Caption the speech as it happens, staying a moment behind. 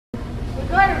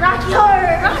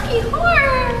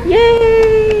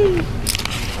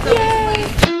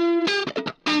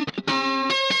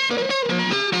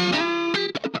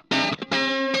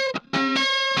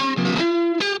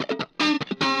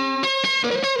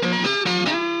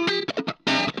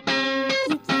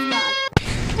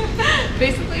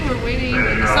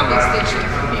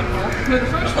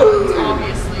ones,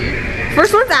 obviously.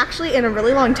 First one's actually in a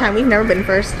really long time. We've never been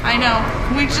first. I know.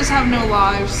 We just have no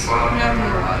lives. We have no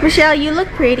lives. Michelle, you look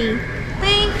pretty.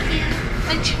 Thank you.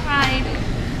 I tried.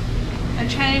 I'm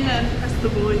trying to impress the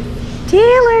boys.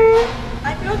 Taylor.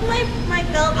 I broke my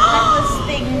belt necklace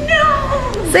thing.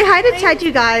 No! Say hi to Ted,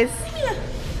 you guys.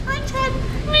 Hi, Ted.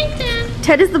 Hi, Ted.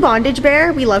 Ted is the bondage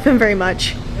bear. We love him very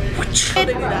much. She's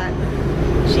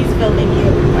filming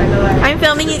you, by the way. I'm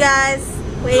filming you guys.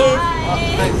 Wave. Oh,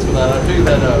 thanks for that. I figured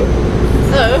that out.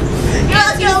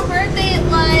 How's your birthday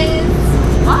was?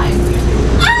 Hi.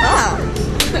 Oh.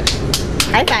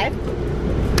 High five.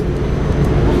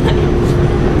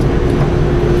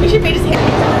 We should be just here.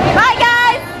 Bye,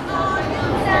 guys.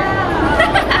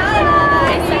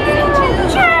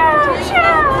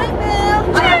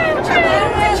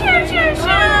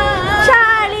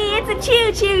 Charlie, it's a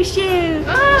choo-choo shoe.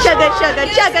 Chugga, chugga,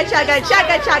 chugga, chugga,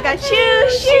 chugga, chugga, choo,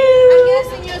 shoo. I'm gonna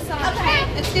sing you a song. Okay.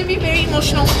 It's gonna be very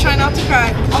emotional, so try not to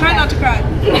cry. Try not to cry.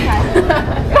 Hey,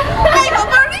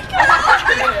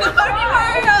 Barbie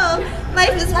Mario!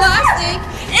 Life is plastic.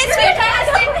 It's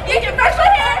fantastic. You can brush my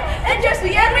hair and dress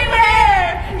me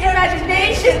everywhere. Your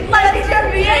imagination, life is your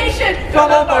creation.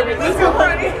 Come on, Barbie, let's go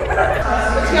party.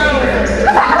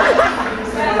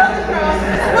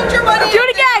 Put your money. Do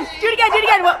it again. Do it again. Do it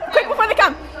again. Well, quick before they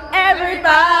come.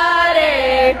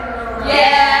 Everybody,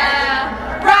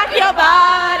 yeah, rock your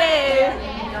body,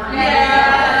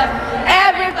 yeah.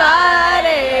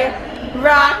 Everybody,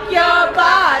 rock your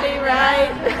body,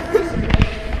 right?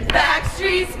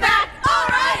 Backstreet's back, all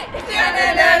right.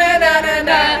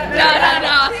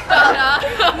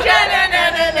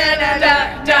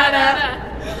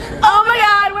 Oh my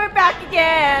God, we're back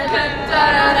again.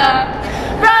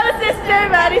 Brother, sister,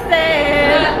 everybody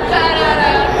say.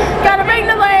 Gotta bring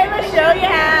the lane, let's show you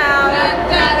how.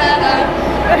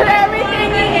 Put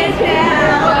everything in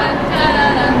town.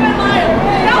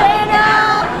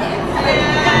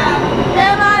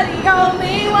 Am I the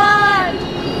only one?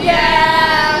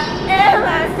 Yeah. Am I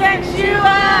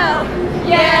sexual?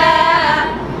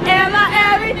 Yeah. Am I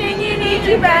everything you need?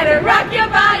 You better rock your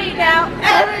body now.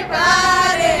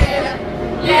 Everybody.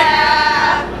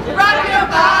 Yeah. Rock your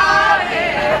body.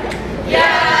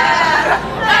 Yeah.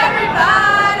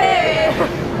 Everybody.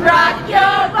 Rock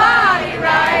your body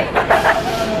right.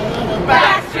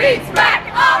 Backstreet's back,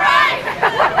 alright!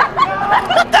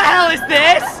 What the hell is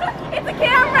this? It's a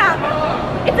camera!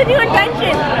 It's a new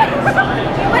invention!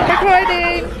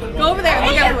 Recording! Go over there.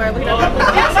 Look everywhere. Look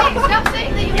everywhere. Stop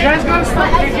saying that you guys gotta stop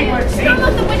taking my seat.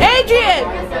 Adrian!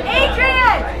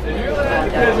 Adrian!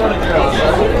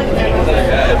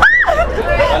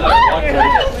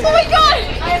 Oh my god!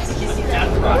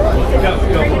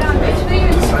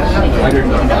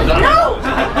 No!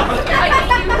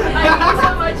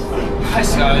 Hi,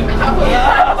 Scott.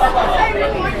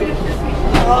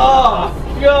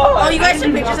 Oh, you guys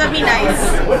took pictures of me, nice.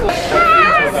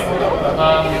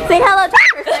 Say hello to her,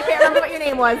 I can't remember what your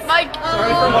name was. Mike.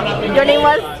 Your name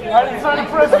was?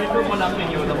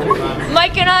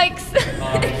 Mike and Ike's.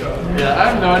 Yeah, I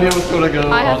have no idea what's going to go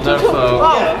on there, so...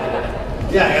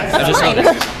 I just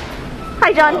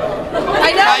Hi, John. I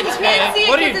know, Hi, you can't Ted. see it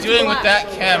What are you 'cause it's doing with black.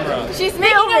 that camera? She's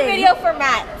making a video for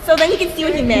Matt, so then you can see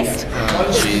what he missed. Oh,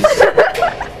 jeez.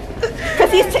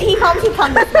 Because he hoped he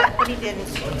come this month, but he didn't.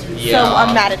 Yeah. So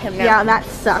I'm mad at him now. Yeah, Matt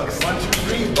sucks. 1, 2,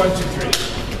 3, 1, 2,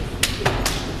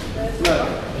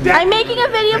 3. I'm making a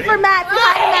video for Matt. Say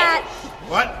hi to Matt.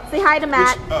 What? Say hi to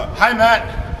Matt. Hi, Matt.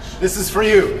 This is for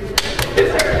you.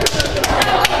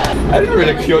 I didn't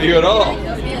ridicule you at all.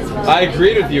 I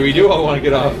agreed with you. We do all want to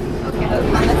get off.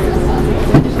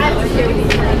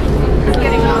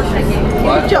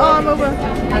 Put your arm over.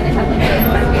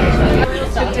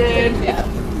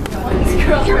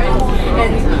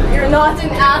 And you're not an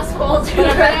asshole to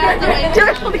her.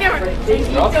 Just hold the camera.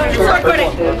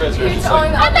 Recording. You're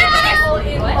telling I'm an asshole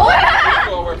in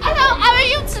How are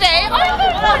you today?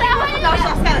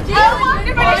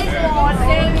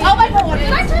 Oh my god,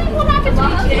 did I tell you what happened to me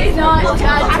today? It's not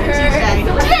bad to her.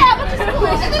 Yeah, but this boy,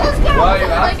 and then this girl Why was you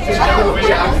like,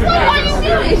 asking? what are you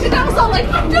serious? And I was all like,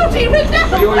 don't even know.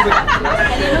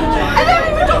 And then we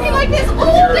were talking like this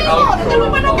all day long, and then we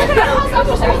went over to the house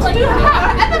after school to do her,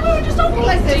 and then we were just talking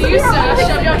like this. You used to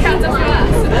shove your cats up your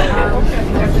ass.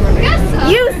 Yes, sir.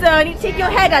 You, sir, need to take your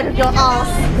head out of your ass.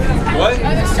 What? Your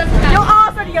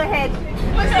ass out of your head.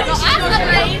 I have a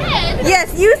great head.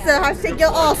 Yes, you sir have to take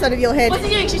your ass out of your head. What's he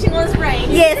doing? Shooting on his brain?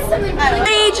 Yes.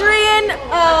 Adrian,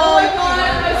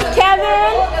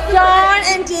 Kevin, John,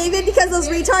 and David, because those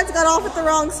retards got off at the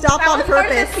wrong stop on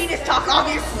purpose. Penis talk,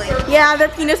 obviously. Yeah, their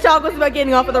penis talk was about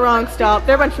getting off at the wrong stop.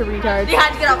 They're a bunch of retards. They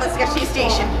had to get off the sketchy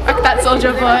station. Fuck that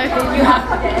soldier boy.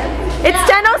 It's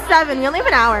 10:07. We only have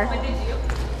an hour.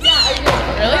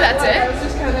 Really? That's it?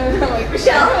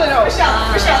 Michelle.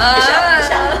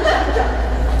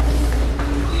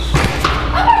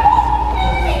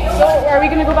 So, are we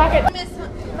gonna go back at?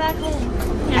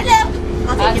 Hello.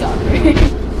 That's all.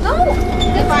 No.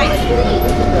 Goodbye.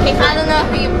 I don't know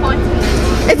if you point to me.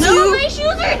 It's you. My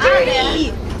shoes are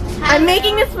dirty. I'm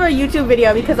making this for a YouTube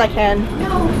video because I can.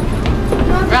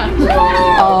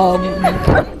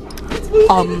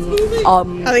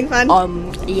 Having fun?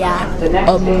 Yeah. The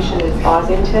next station is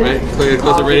Ossington. Right,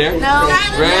 close it right here. No.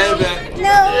 Right back.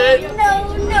 No.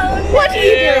 What are you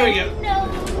There we doing? go. No.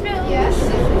 Yes.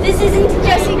 This isn't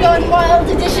Jesse Going Wild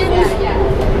edition.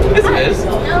 This is.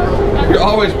 You're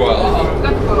always wild.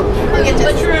 It's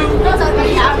the true.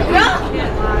 No.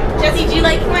 Jesse, do you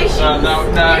like my shoes?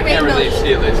 No, I can't really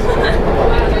see it. I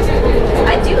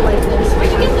do like this.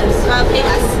 Where'd you get this?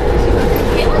 Payless.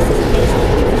 Payless is amazing.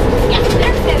 Yeah,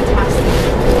 they're fantastic.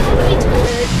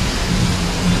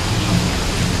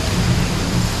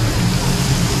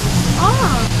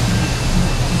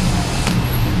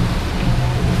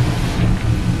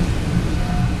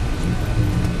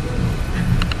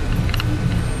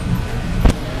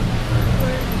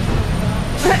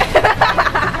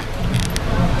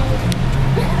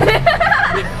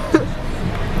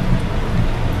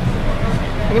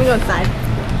 I'm gonna go inside.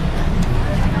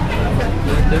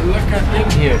 Look at thing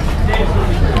here.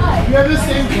 You have the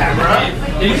same camera.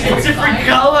 It's a different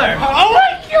color. Oh my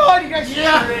god, you guys,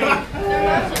 yeah.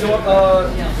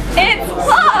 It's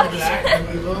locked!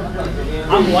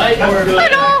 I'm white.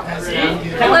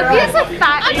 Olivia is a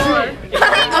fat girl.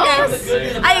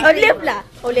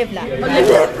 Olivla.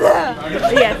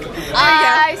 Yes. I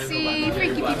see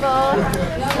freaky people.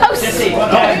 Oh, Wait,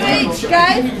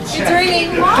 guys, it's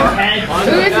ringing. who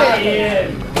is it?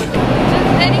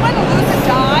 Does anyone lose